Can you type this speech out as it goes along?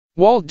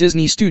Walt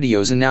Disney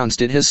Studios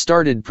announced it has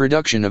started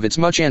production of its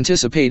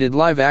much-anticipated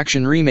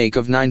live-action remake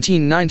of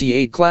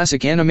 1998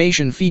 classic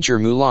animation feature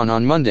Mulan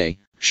on Monday,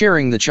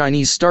 sharing the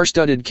Chinese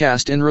star-studded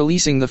cast and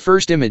releasing the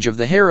first image of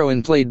the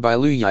heroine played by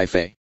Liu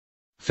Yifei.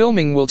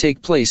 Filming will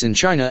take place in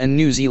China and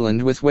New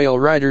Zealand with Whale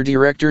Rider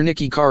director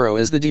Nicky Caro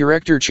as the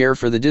director chair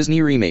for the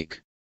Disney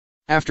remake.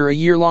 After a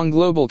year-long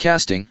global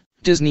casting,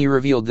 Disney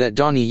revealed that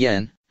Donnie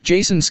Yen,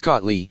 Jason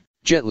Scott Lee,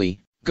 Jet Li,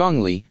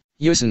 Gong Li,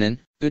 Yusanin,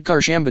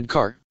 Utkarsh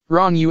Ambedkar,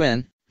 Ron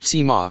Yuan,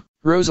 Sima,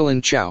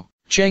 Rosalind Chow,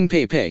 Cheng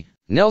Pei Pei,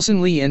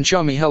 Nelson Lee and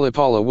Chumi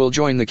Helipala will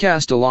join the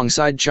cast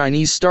alongside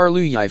Chinese star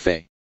Liu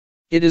Yifei.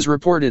 It is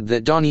reported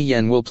that Donnie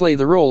Yen will play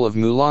the role of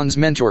Mulan's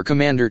mentor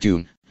Commander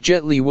Toon,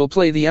 Jet Li will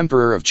play the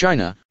Emperor of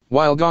China,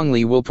 while Gong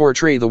Li will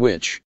portray the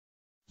witch.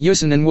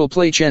 Yusanin will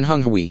play Chen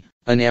Honghui,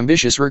 an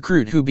ambitious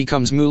recruit who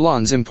becomes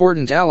Mulan's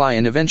important ally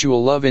and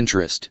eventual love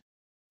interest.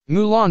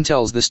 Mulan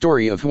tells the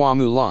story of Hua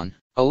Mulan,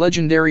 a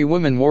legendary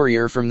woman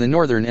warrior from the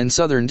northern and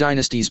southern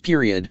dynasties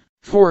period,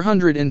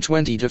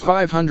 420 to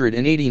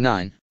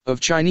 589, of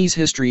Chinese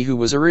history, who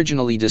was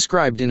originally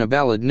described in a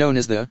ballad known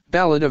as the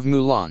Ballad of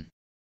Mulan.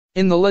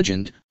 In the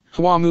legend,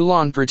 Hua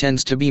Mulan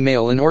pretends to be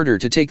male in order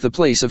to take the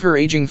place of her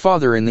aging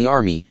father in the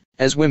army,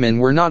 as women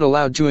were not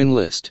allowed to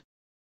enlist.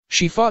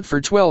 She fought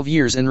for 12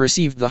 years and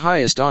received the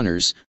highest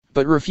honors,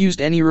 but refused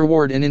any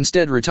reward and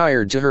instead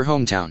retired to her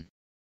hometown.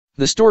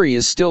 The story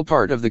is still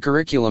part of the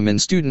curriculum in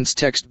students'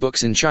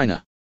 textbooks in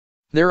China.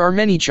 There are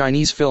many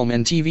Chinese film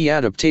and TV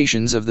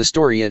adaptations of the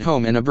story at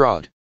home and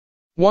abroad.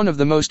 One of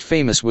the most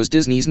famous was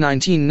Disney's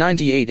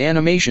 1998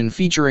 animation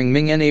featuring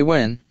Ming-Na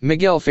Wen,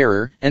 Miguel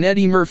Ferrer, and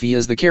Eddie Murphy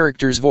as the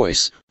character's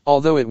voice,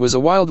 although it was a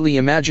wildly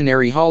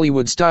imaginary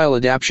Hollywood-style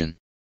adaptation.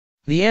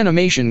 The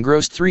animation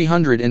grossed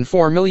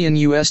 $304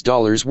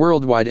 million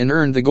worldwide and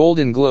earned the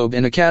Golden Globe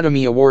and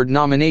Academy Award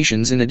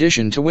nominations in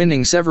addition to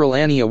winning several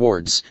Annie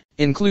Awards,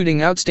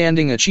 including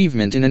Outstanding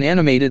Achievement in an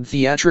Animated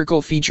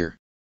Theatrical Feature.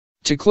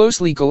 To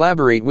closely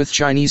collaborate with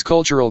Chinese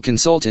cultural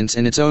consultants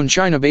and its own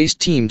China-based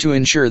team to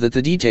ensure that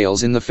the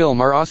details in the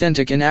film are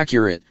authentic and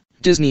accurate,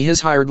 Disney has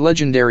hired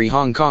legendary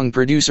Hong Kong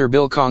producer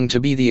Bill Kong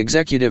to be the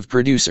executive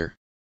producer.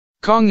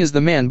 Kong is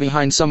the man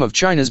behind some of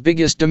China's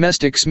biggest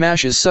domestic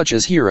smashes such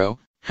as Hero,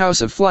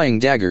 House of Flying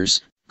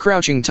Daggers,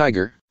 Crouching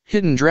Tiger,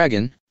 Hidden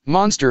Dragon,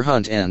 Monster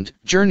Hunt and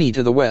Journey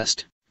to the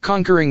West,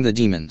 Conquering the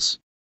Demons.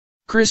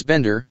 Chris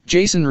Bender,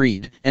 Jason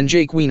Reed, and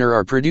Jake Weiner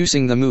are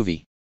producing the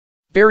movie.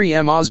 Barry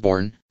M.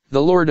 Osborne,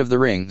 The Lord of the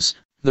Rings,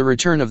 The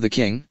Return of the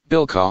King,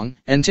 Bill Kong,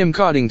 and Tim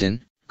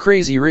Coddington,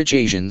 Crazy Rich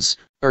Asians,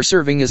 are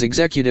serving as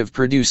executive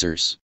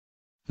producers.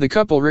 The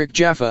couple Rick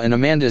Jaffa and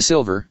Amanda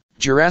Silver,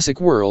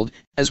 Jurassic World,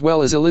 as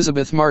well as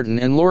Elizabeth Martin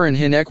and Lauren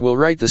Hinek will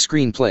write the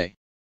screenplay.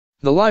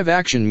 The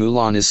live-action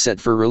Mulan is set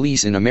for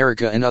release in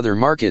America and other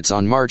markets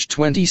on March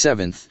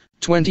 27,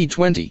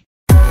 2020.